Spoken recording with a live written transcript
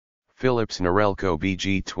Philips Norelco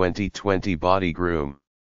BG2020 BodyGroom.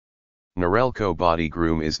 Norelco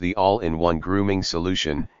Bodygroom is the all-in-one grooming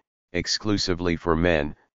solution, exclusively for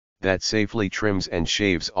men, that safely trims and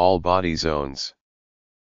shaves all body zones.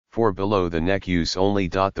 For below-the-neck use only.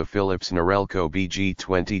 The Philips Norelco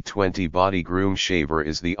BG2020 BodyGroom shaver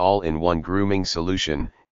is the all-in-one grooming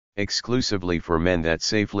solution, exclusively for men that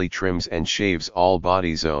safely trims and shaves all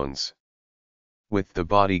body zones. With the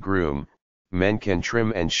BodyGroom, men can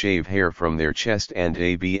trim and shave hair from their chest and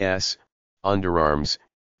abs, underarms,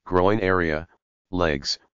 groin area,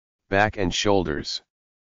 legs, back and shoulders.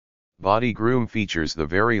 BodyGroom features the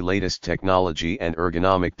very latest technology and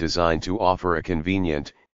ergonomic design to offer a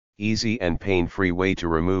convenient, easy and pain-free way to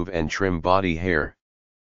remove and trim body hair.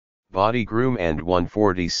 BodyGroom and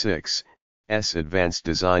 146's advanced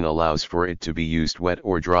design allows for it to be used wet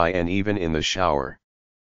or dry and even in the shower.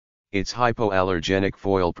 Its hypoallergenic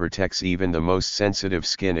foil protects even the most sensitive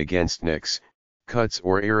skin against nicks, cuts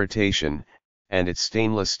or irritation, and its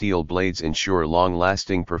stainless steel blades ensure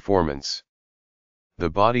long-lasting performance. The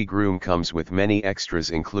BodyGroom comes with many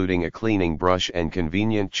extras including a cleaning brush and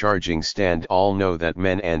convenient charging stand. All know that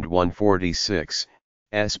men and 146's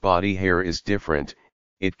body hair is different,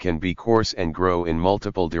 it can be coarse and grow in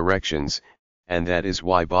multiple directions, and that is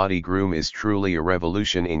why BodyGroom is truly a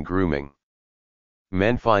revolution in grooming.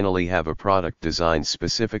 Men finally have a product designed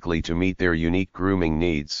specifically to meet their unique grooming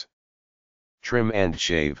needs. Trim and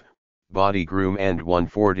shave, BodyGroom and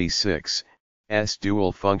 146's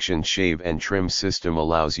dual-function shave and trim system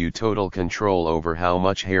allows you total control over how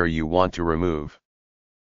much hair you want to remove.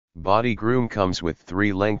 BodyGroom comes with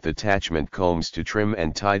 3 length attachment combs to trim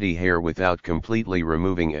and tidy hair without completely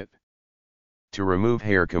removing it. To remove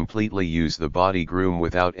hair completely, use the BodyGroom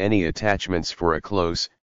without any attachments for a close,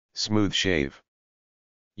 smooth shave.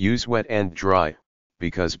 Use wet and dry,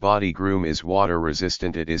 because BodyGroom is water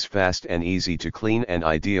resistant. It is fast and easy to clean and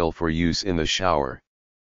ideal for use in the shower.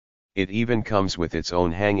 It even comes with its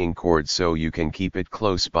own hanging cord so you can keep it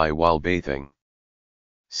close by while bathing.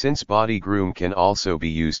 Since BodyGroom can also be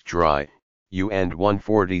used dry, you and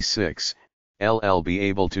 146's be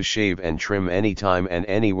able to shave and trim anytime and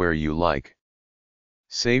anywhere you like.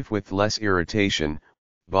 Safe with less irritation,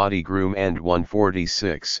 BodyGroom and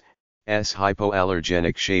 146's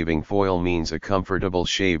hypoallergenic shaving foil means a comfortable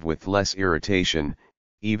shave with less irritation,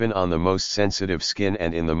 even on the most sensitive skin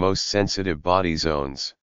and in the most sensitive body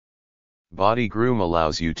zones. BodyGroom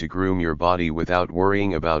allows you to groom your body without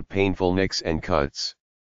worrying about painful nicks and cuts.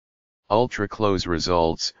 Ultra close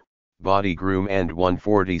results, BodyGroom and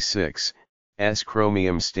 146's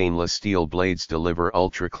chromium stainless steel blades deliver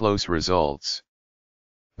ultra close results.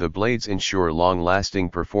 The blades ensure long-lasting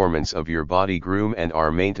performance of your BodyGroom and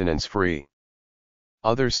are maintenance-free.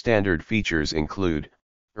 Other standard features include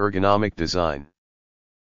ergonomic design,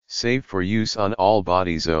 safe for use on all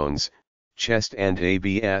body zones, chest and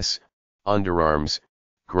abs, underarms,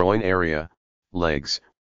 groin area, legs,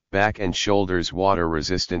 back and shoulders, water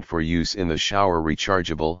resistant for use in the shower,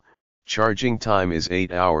 rechargeable. Charging time is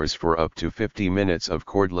 8 hours for up to 50 minutes of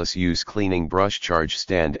cordless use, cleaning brush, charge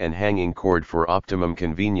stand and hanging cord for optimum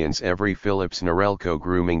convenience. Every Philips Norelco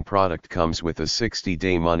grooming product comes with a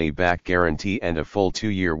 60-day money-back guarantee and a full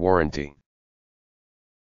 2-year warranty.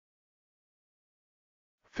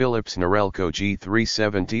 Philips Norelco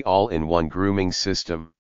G370 all-in-one grooming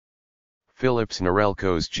system. Philips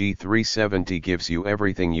Norelco's G370 gives you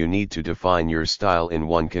everything you need to define your style in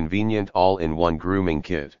one convenient all-in-one grooming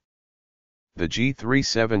kit. The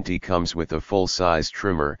G370 comes with a full-size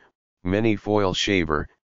trimmer, mini foil shaver,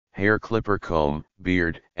 hair clipper comb,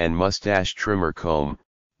 beard and mustache trimmer comb,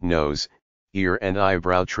 nose, ear and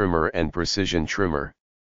eyebrow trimmer and precision trimmer.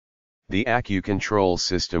 The AccuControl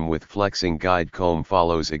system with flexing guide comb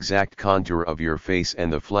follows exact contour of your face,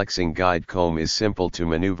 and the flexing guide comb is simple to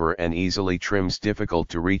maneuver and easily trims difficult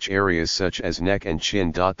to reach areas such as neck and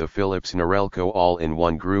chin. The Philips Norelco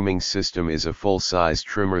all-in-one grooming system is a full-size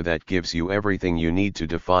trimmer that gives you everything you need to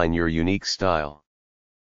define your unique style.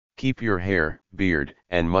 Keep your hair, beard,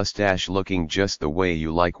 and mustache looking just the way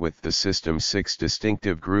you like with the system's 6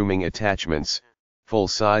 distinctive grooming attachments: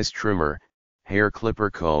 full-size trimmer, hair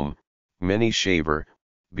clipper comb, mini shaver,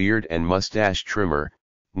 beard and mustache trimmer,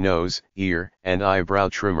 nose, ear and eyebrow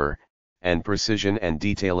trimmer, and precision and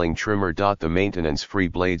detailing trimmer. The maintenance-free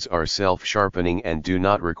blades are self-sharpening and do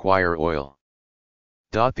not require oil.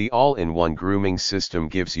 The all-in-one grooming system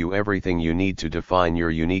gives you everything you need to define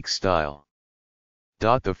your unique style.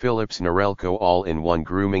 The Philips Norelco all-in-one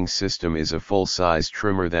grooming system is a full-size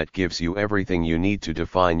trimmer that gives you everything you need to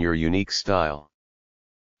define your unique style.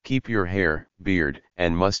 Keep your hair, beard,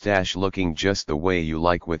 and mustache looking just the way you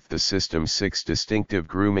like with the system's 6 distinctive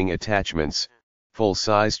grooming attachments: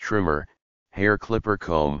 full-size trimmer, hair clipper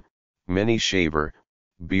comb, mini shaver,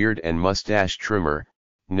 beard and mustache trimmer,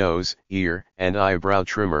 nose, ear, and eyebrow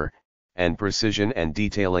trimmer, and precision and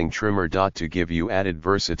detailing trimmer. To give you added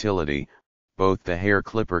versatility, both the hair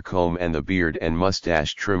clipper comb and the beard and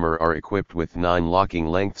mustache trimmer are equipped with 9 locking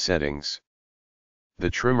length settings. The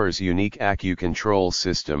trimmer's unique AccuControl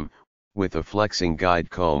system, with a flexing guide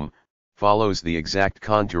comb, follows the exact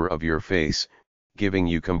contour of your face, giving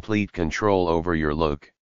you complete control over your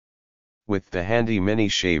look. With the handy mini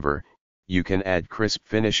shaver, you can add crisp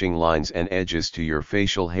finishing lines and edges to your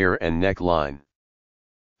facial hair and neckline.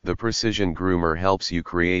 The Precision Groomer helps you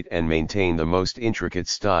create and maintain the most intricate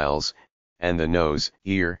styles, and the nose,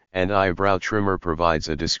 ear, and eyebrow trimmer provides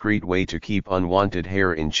a discreet way to keep unwanted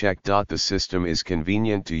hair in check. The system is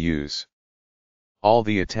convenient to use. All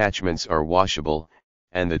the attachments are washable,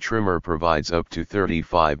 and the trimmer provides up to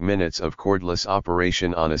 35 minutes of cordless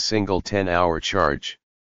operation on a single 10-hour charge.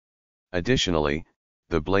 Additionally,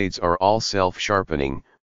 the blades are all self-sharpening,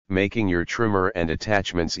 making your trimmer and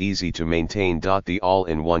attachments easy to maintain. The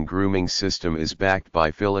all-in-one grooming system is backed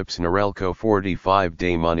by Philips' Norelco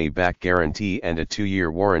 45-day money-back guarantee and a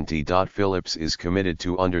 2-year warranty. Philips is committed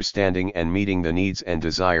to understanding and meeting the needs and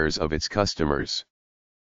desires of its customers.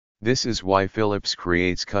 This is why Philips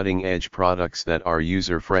creates cutting-edge products that are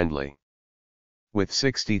user-friendly. With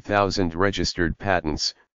 60,000 registered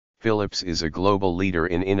patents, Philips is a global leader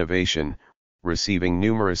in innovation, receiving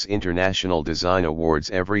numerous international design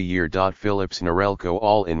awards every year. Philips Norelco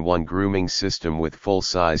all-in-one grooming system with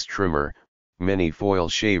full-size trimmer, mini foil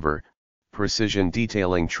shaver, precision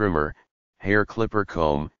detailing trimmer, hair clipper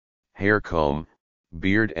comb,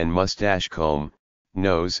 beard and mustache comb,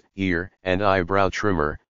 nose, ear, and eyebrow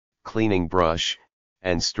trimmer, cleaning brush,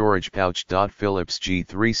 and storage pouch. Philips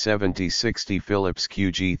G370/60, Philips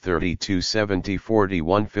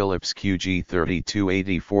QG3270/41, Philips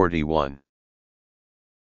QG3280/41.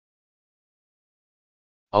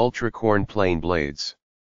 Ultracorn Plain Blades.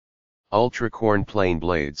 Ultracorn Plain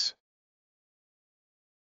Blades.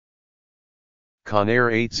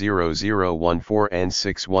 Conair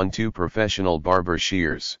 80014N612 Professional Barber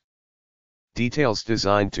Shears. Details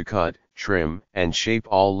designed to cut, trim, and shape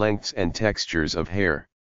all lengths and textures of hair.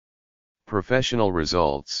 Professional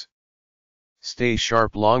results. Stay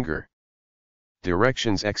sharp longer.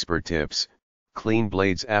 Directions: expert tips: clean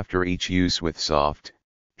blades after each use with soft,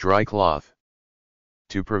 dry cloth.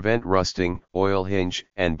 To prevent rusting, oil hinge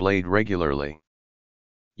and blade regularly.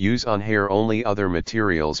 Use on hair only. Other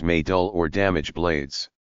materials may dull or damage blades.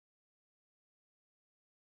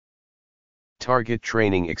 Target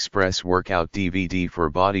Training Express Workout DVD for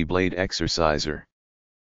Body Blade Exerciser.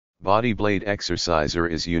 Body Blade Exerciser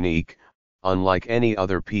is unique, unlike any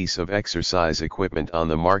other piece of exercise equipment on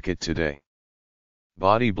the market today.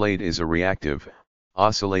 Body Blade is a reactive,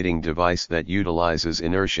 oscillating device that utilizes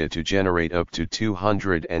inertia to generate up to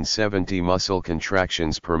 270 muscle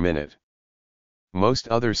contractions per minute. Most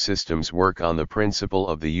other systems work on the principle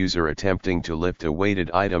of the user attempting to lift a weighted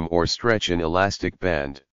item or stretch an elastic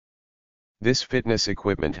band. This fitness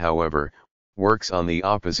equipment, however, works on the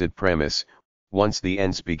opposite premise: once the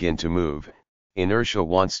ends begin to move, inertia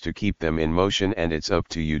wants to keep them in motion, and it's up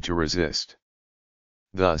to you to resist.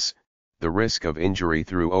 Thus, the risk of injury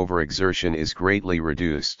through overexertion is greatly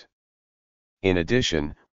reduced. In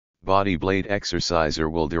addition, Body Blade Exerciser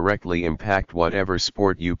will directly impact whatever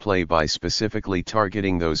sport you play by specifically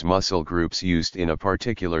targeting those muscle groups used in a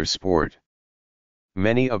particular sport.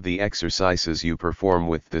 Many of the exercises you perform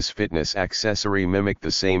with this fitness accessory mimic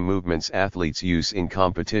the same movements athletes use in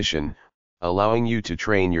competition, allowing you to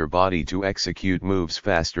train your body to execute moves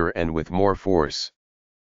faster and with more force.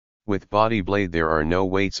 With Body Blade there are no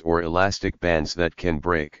weights or elastic bands that can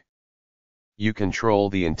break. You control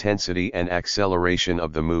the intensity and acceleration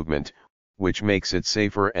of the movement, which makes it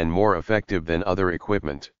safer and more effective than other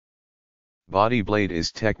equipment. Body Blade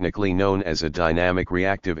is technically known as a dynamic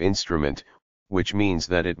reactive instrument, which means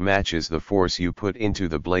that it matches the force you put into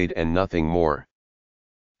the blade and nothing more.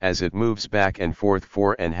 As it moves back and forth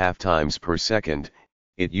 4.5 times per second,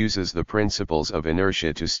 it uses the principles of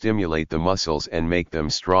inertia to stimulate the muscles and make them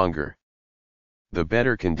stronger. The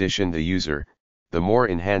better conditioned the user, the more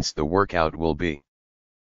enhanced the workout will be.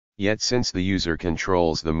 Yet since the user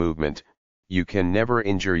controls the movement, you can never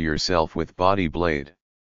injure yourself with Body Blade.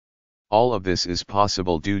 All of this is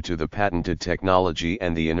possible due to the patented technology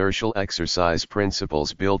and the inertial exercise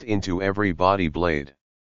principles built into every Body Blade.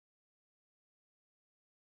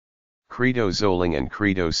 Credo Zoling and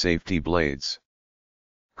Credo Safety Blades.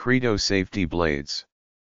 Credo Safety Blades.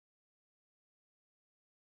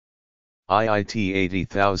 IIT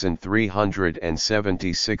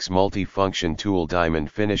 80376 Multifunction Tool Diamond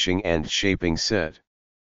Finishing and Shaping Set.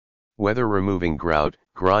 Whether removing grout,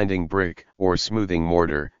 grinding brick, or smoothing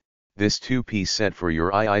mortar, this two-piece set for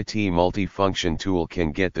your IIT multifunction tool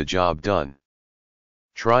can get the job done.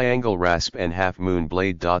 Triangle rasp and half moon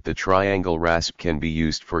blade. The triangle rasp can be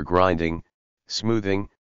used for grinding, smoothing,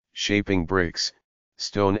 shaping bricks,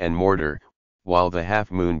 stone and mortar, while the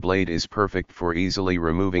half moon blade is perfect for easily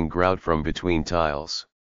removing grout from between tiles.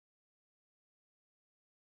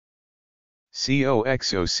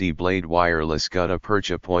 COXOC blade wireless gutta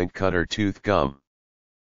percha point cutter tooth gum.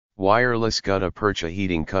 Wireless gutta percha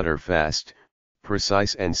heating cutter fast,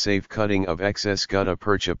 precise and safe cutting of excess gutta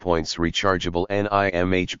percha points. Rechargeable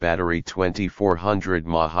NIMH battery 2400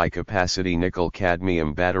 mAh high capacity nickel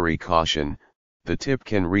cadmium battery. Caution, the tip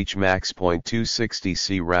can reach max point 260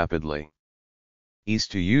 C rapidly. Ease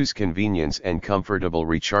to use, convenience and comfortable.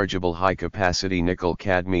 Rechargeable high capacity nickel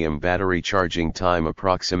cadmium battery. Charging time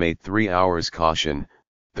approximate 3 hours. Caution,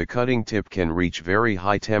 the cutting tip can reach very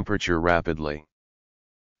high temperature rapidly.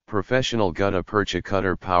 Professional gutta percha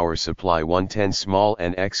cutter power supply 110 small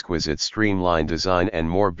and exquisite streamlined design and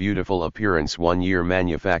more beautiful appearance. 1-year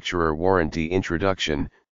manufacturer warranty. Introduction.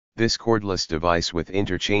 This cordless device with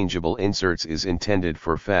interchangeable inserts is intended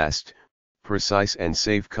for fast, precise and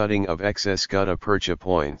safe cutting of excess gutta percha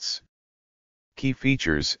points. Key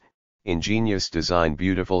features: ingenious design,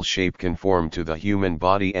 beautiful shape, conform to the human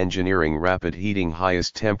body, engineering, rapid heating,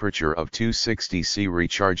 highest temperature of 260 C,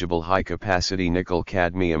 rechargeable high capacity nickel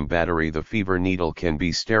cadmium battery. The fever needle can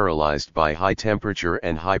be sterilized by high temperature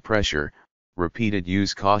and high pressure. Repeated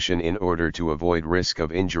use. Caution, in order to avoid risk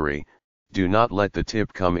of injury, do not let the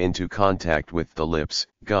tip come into contact with the lips,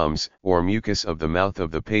 gums, or mucus of the mouth of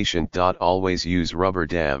the patient. Always use rubber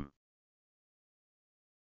dam.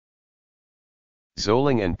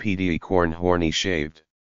 Zolling and PDE Corn Horny Shaved.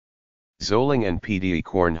 Zolling and PDE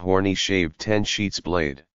Corn Horny Shaved 10 Sheets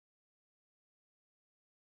Blade.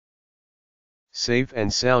 Safe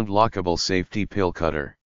and sound lockable safety pill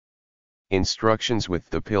cutter. Instructions: with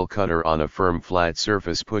the pill cutter on a firm flat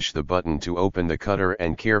surface, push the button to open the cutter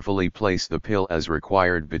and carefully place the pill as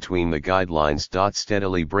required between the guidelines.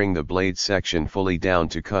 Steadily bring the blade section fully down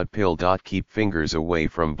to cut pill. Keep fingers away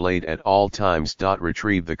from blade at all times.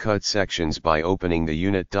 Retrieve the cut sections by opening the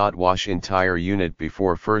unit. Wash entire unit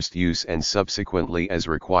before first use and subsequently as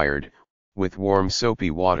required, with warm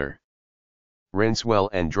soapy water. Rinse well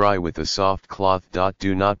and dry with a soft cloth.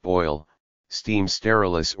 Do not boil, steam,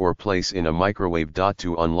 sterilize or place in a microwave.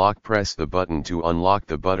 To unlock, press the button to unlock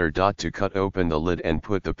the butter. To cut open the lid and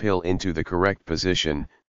put the pill into the correct position,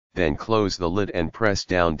 then close the lid and press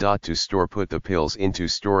down. To store, put the pills into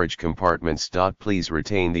storage compartments. Please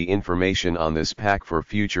retain the information on this pack for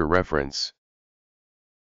future reference.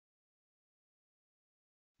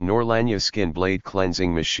 Norelco Skin Blade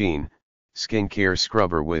Cleansing Machine, Skincare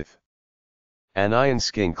Scrubber with Anion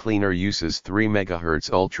Skin Cleaner. Uses 3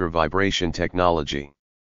 MHz ultra vibration technology.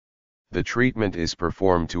 The treatment is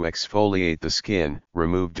performed to exfoliate the skin,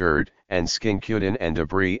 remove dirt and skin cutin and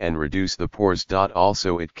debris, and reduce the pores.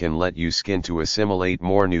 Also, it can let your skin to assimilate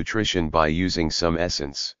more nutrition by using some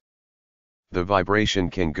essence. The vibration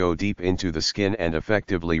can go deep into the skin and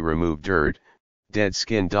effectively remove dirt, dead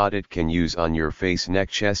skin. It can use on your face, neck,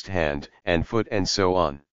 chest, hand and foot and so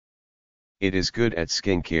on. It is good at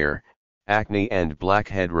skincare, acne and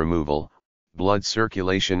blackhead removal, blood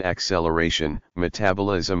circulation acceleration,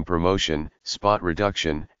 metabolism promotion, spot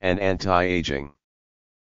reduction, and anti-aging.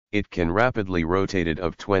 It can rapidly rotated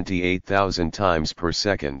of 28,000 times per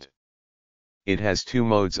second. It has 2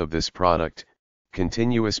 modes of this product,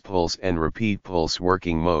 continuous pulse and repeat pulse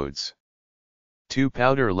working modes. 2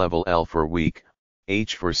 powder level: L for weak,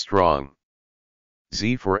 H for strong,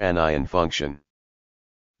 Z for anion function.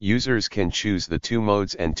 Users can choose the 2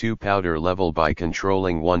 modes and 2 powder level by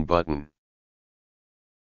controlling one button.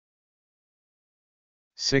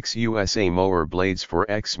 6 USA mower blades for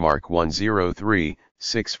Xmark 103,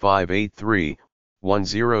 6583,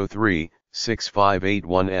 103,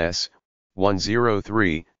 6581S,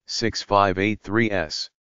 103, 6583S.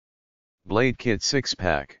 Blade Kit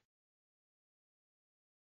 6-pack.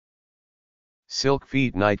 Silk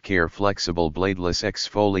Feet Night Care Flexible Bladeless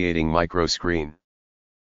Exfoliating Microscreen.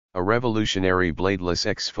 A revolutionary bladeless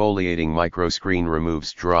exfoliating microscreen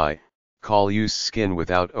removes dry, callous skin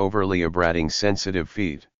without overly abrading sensitive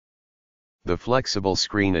feet. The flexible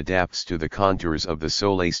screen adapts to the contours of the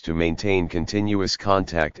soles to maintain continuous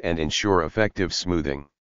contact and ensure effective smoothing.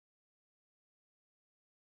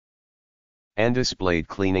 Andis Blade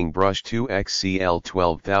Cleaning Brush 2XCL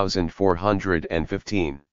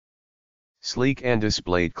 12415. Sleek Andis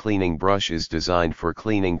blade cleaning brush is designed for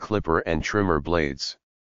cleaning clipper and trimmer blades.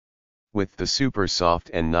 With the super soft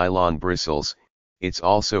and nylon bristles, it's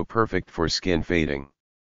also perfect for skin fading.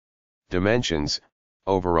 Dimensions: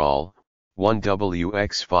 overall,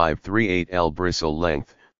 1W×538L bristle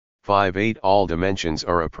length, 5/8. All dimensions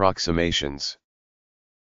are approximations.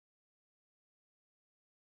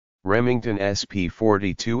 Remington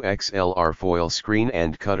SP42XLR foil screen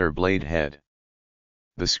and cutter blade head.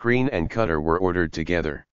 The screen and cutter were ordered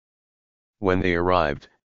together. When they arrived,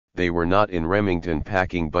 they were not in Remington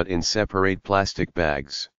packing but in separate plastic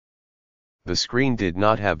bags. The screen did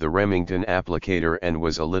not have the Remington applicator and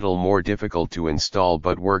was a little more difficult to install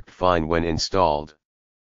but worked fine when installed.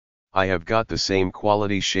 I have got the same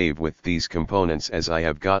quality shave with these components as I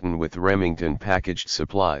have gotten with Remington packaged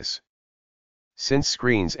supplies. Since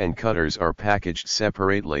screens and cutters are packaged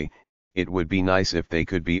separately, it would be nice if they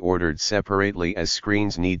could be ordered separately as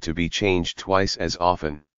screens need to be changed twice as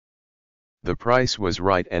often. The price was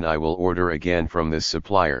right and I will order again from this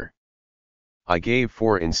supplier. I gave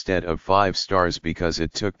 4 instead of 5 stars because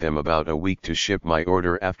it took them about a week to ship my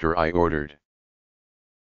order after I ordered.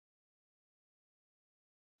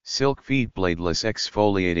 Silk Feet Bladeless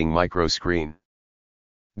Exfoliating Micro Screen.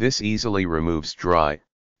 This easily removes dry,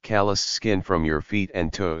 calloused skin from your feet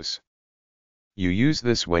and toes. You use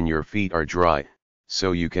this when your feet are dry,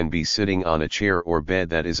 so you can be sitting on a chair or bed.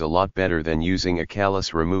 That is a lot better than using a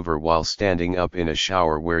callus remover while standing up in a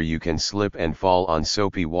shower where you can slip and fall on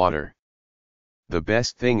soapy water. The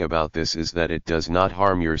best thing about this is that it does not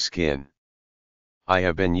harm your skin. I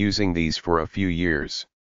have been using these for a few years.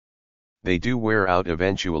 They do wear out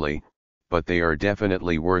eventually, but they are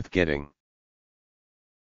definitely worth getting.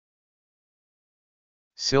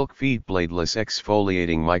 Silk Feet Bladeless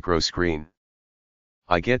Exfoliating Micro Screen.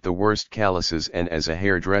 I get the worst calluses and as a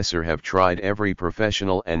hairdresser have tried every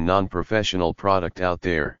professional and non-professional product out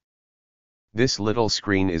there. This little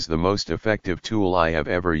screen is the most effective tool I have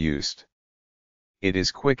ever used. It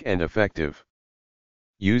is quick and effective.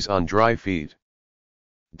 Use on dry feet.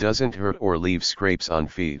 Doesn't hurt or leave scrapes on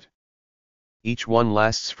feet. Each one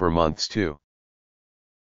lasts for months too.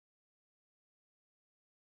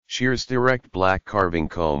 Shears Direct Black Carving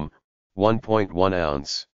Comb, 1.1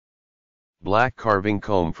 ounce. Black carving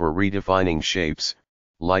comb for redefining shapes,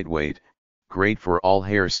 lightweight, great for all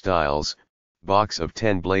hairstyles, box of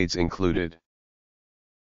 10 blades included.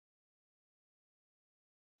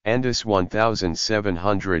 Andis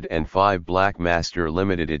 1705 Black Master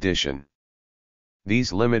Limited Edition.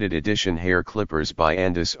 These limited edition hair clippers by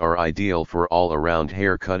Andis are ideal for all-around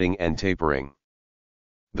hair cutting and tapering.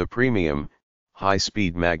 The premium,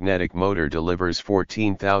 high-speed magnetic motor delivers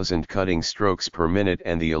 14,000 cutting strokes per minute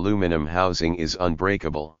and the aluminum housing is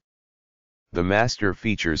unbreakable. The Master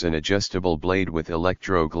features an adjustable blade with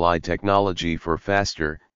electro-glide technology for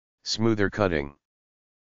faster, smoother cutting.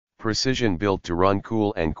 Precision built to run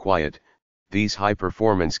cool and quiet, these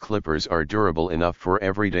high-performance clippers are durable enough for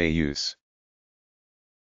everyday use.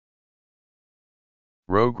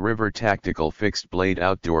 Rogue River Tactical Fixed Blade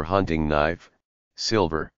Outdoor Hunting Knife,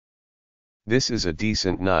 Silver. This is a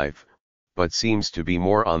decent knife, but seems to be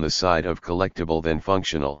more on the side of collectible than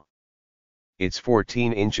functional. It's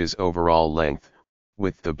 14 inches overall length,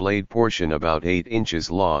 with the blade portion about 8 inches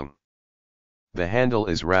long. The handle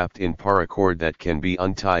is wrapped in paracord that can be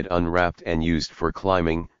untied, unwrapped and used for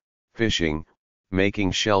climbing, fishing, making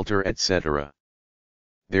shelter, etc.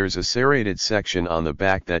 There's a serrated section on the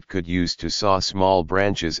back that could use to saw small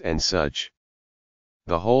branches and such.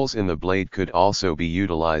 The holes in the blade could also be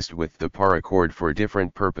utilized with the paracord for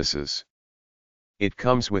different purposes. It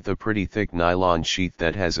comes with a pretty thick nylon sheath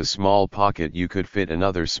that has a small pocket you could fit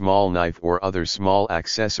another small knife or other small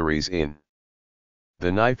accessories in.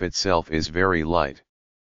 The knife itself is very light.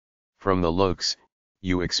 From the looks,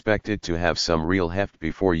 you expect it to have some real heft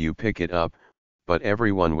before you pick it up, but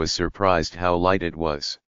everyone was surprised how light it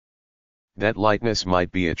was. That lightness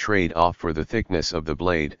might be a trade-off for the thickness of the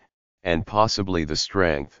blade, and possibly the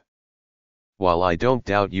strength. While I don't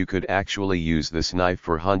doubt you could actually use this knife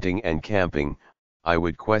for hunting and camping, I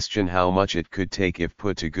would question how much it could take if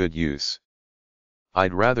put to good use.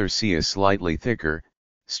 I'd rather see a slightly thicker,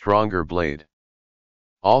 stronger blade.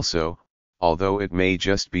 Also, although it may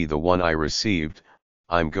just be the one I received,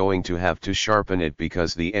 I'm going to have to sharpen it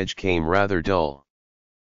because the edge came rather dull.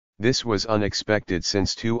 This was unexpected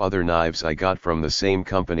since 2 other knives I got from the same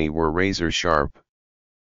company were razor sharp.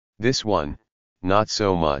 This one, not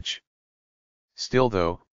so much. Still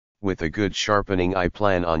though, with a good sharpening I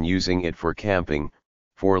plan on using it for camping,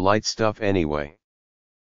 for light stuff anyway.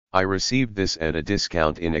 I received this at a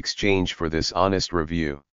discount in exchange for this honest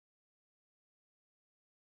review.